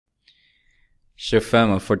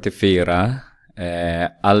25 och 44.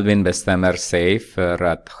 Alvin bestämmer sig för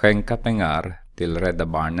att skänka pengar till Rädda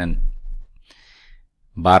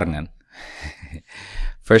Barnen.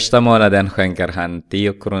 Första månaden skänker han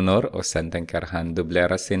 10 kronor och sen tänker han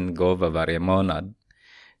dubblera sin gåva varje månad.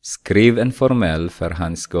 Skriv en formel för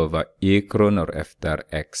hans gåva i kronor efter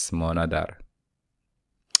x månader.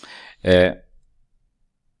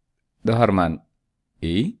 Då har man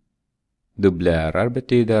i. Dubblerar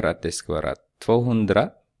betyder att det ska vara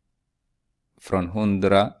 200. Från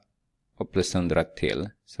 100 och plus 100 till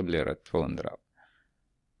så blir det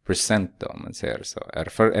 200%, då, om man säger så, är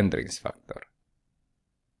förändringsfaktor.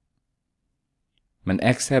 Men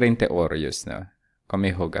x är inte år just nu. Kom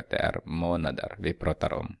ihåg att det är månader vi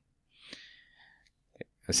pratar om.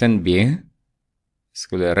 Sen b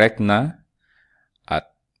skulle räkna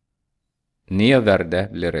att nya värde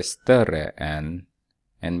blir större än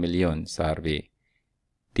 1 miljon, så har vi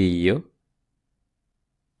 10.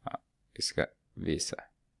 Vi ska visa.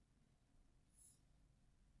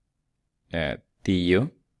 10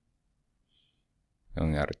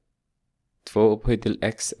 gånger 2 upphöjt till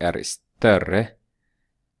x är större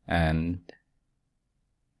än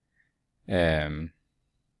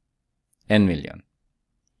 1 miljon.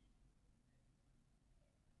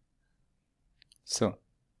 Så.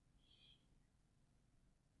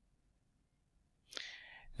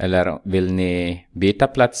 Eller vill ni byta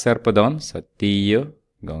platser på dem? Så 10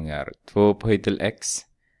 gånger 2 upphöjt till x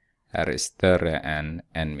är större än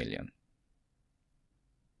 1 miljon.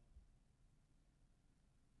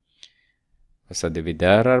 Och så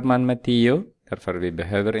dividerar man med 10. Därför vi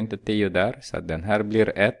behöver inte 10 där. Så den här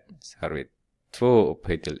blir 1. Så har vi 2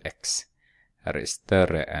 upphöjt till x är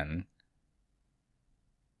större än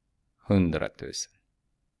 100 000.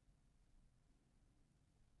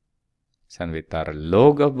 Sen vi tar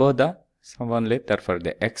log av båda som vanligt. Därför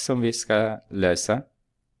det x som vi ska lösa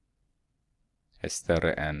är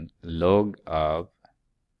större än log av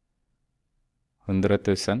 100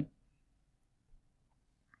 000.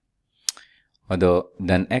 Och då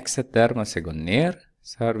den x där måste gå ner.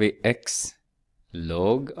 Så har vi x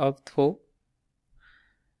log av 2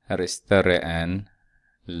 är större än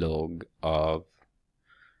log av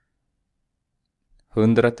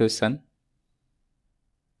 100 000.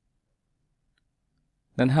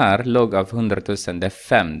 Den här log av 100 000, det är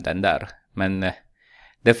 5 den där. Men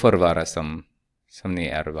det får vara som ni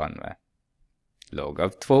är van med. Log av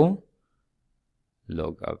 2.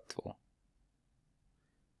 Log av 2.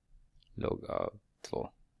 Log av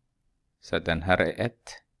 2. Så den här är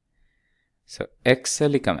 1. Så x är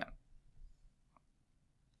lika med.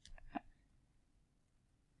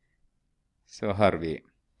 Så har vi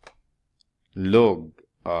log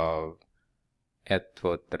av 1,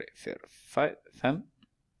 2, 3, 4, 5.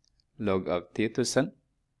 Log av 10 000.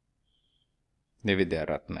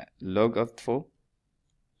 Dividerat med log av 2.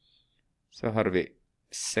 Så har vi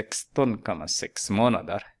 16,6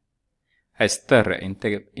 månader. Är större,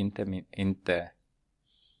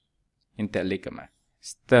 inte lika med.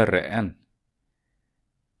 Större än.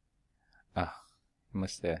 Jag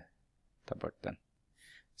måste ta bort den.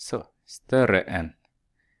 Så, större än.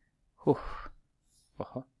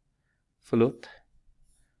 Förlåt.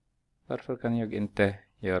 Varför kan jag inte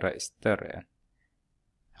göra större än?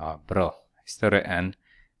 Ja, bra. Större än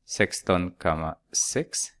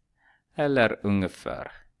 16,6. Eller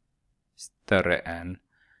ungefär större än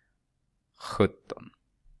 17.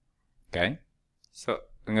 Okej? Så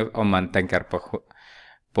om man tänker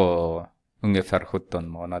på ungefär 17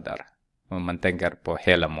 månader. Om man tänker på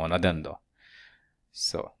hela månaden då.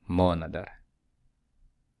 Så månader.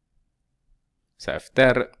 Så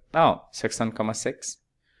efter 16,6.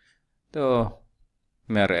 Då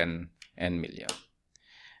mer än 1 miljon.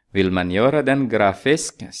 Vill man göra den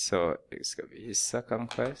grafisk så jag ska visa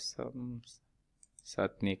kanske så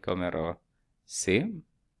att ni kommer att se.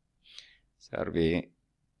 Så har vi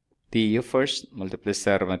 10 först,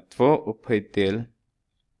 multiplicerar med 2 upphöjt till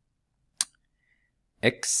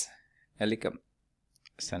x är lika.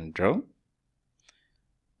 Sen draw.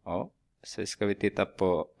 Och så ska vi titta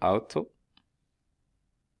på auto.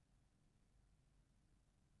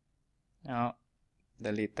 Ja, det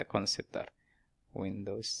är lite konstigt där.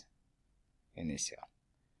 Windows initial.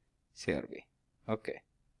 Ser vi. Okej.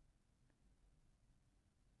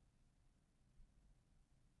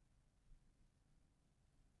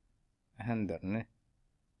 Vad händer nu?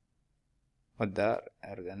 Och där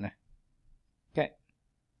är det nu. Okej.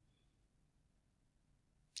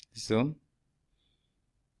 Zoom.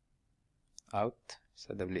 Out.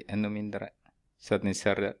 Så det blir ännu mindre. Så att ni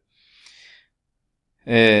ser det.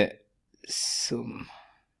 Zoom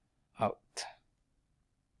out.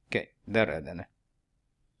 Okej, där är det nu.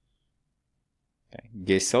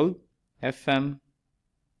 G-sold, F5,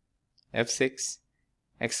 F6,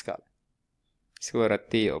 X-cal. Det ska vara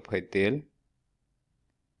 10 upphöjt till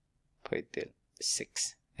 6.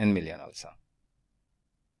 1 miljon alltså.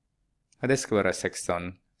 Och det ska vara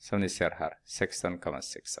 16, som ni ser här.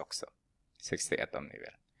 16,6 också. 61 om ni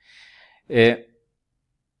vill.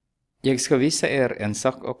 Jag ska visa er en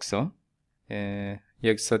sak också.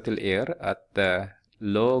 Jag sa till er att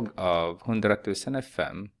log av 100 000 är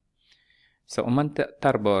 5. Så om man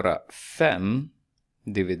tar bara 5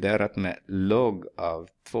 dividerat med log av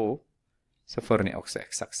 2 så får ni också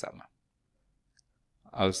exakt samma.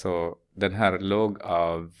 Alltså den här log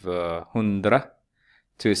av 100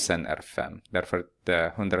 000 är 5. Därför att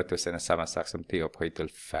 100 000 är samma sak som 10 upphöjt till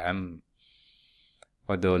 5.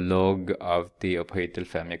 Och då log av 10 upphöjt till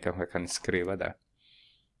 5. Jag kanske kan skriva det.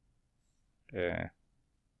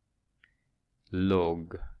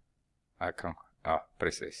 Log. Ja,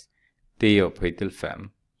 precis. 10 upphöjt till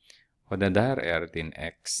 5. Och det där är din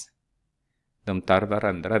x. De tar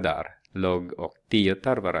varandra där. Log och 10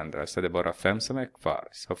 tar varandra. Så det är bara 5 som är kvar.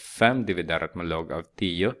 Så 5 dividerat med log av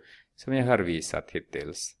 10. Som jag har visat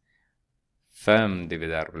hittills. 5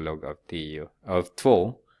 dividerat med log av 10. Av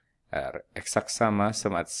 2 är exakt samma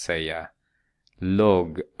som att säga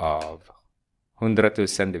log av 100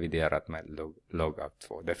 000 dividerat med log av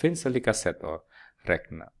 2. Det finns olika sätt att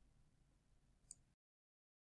räkna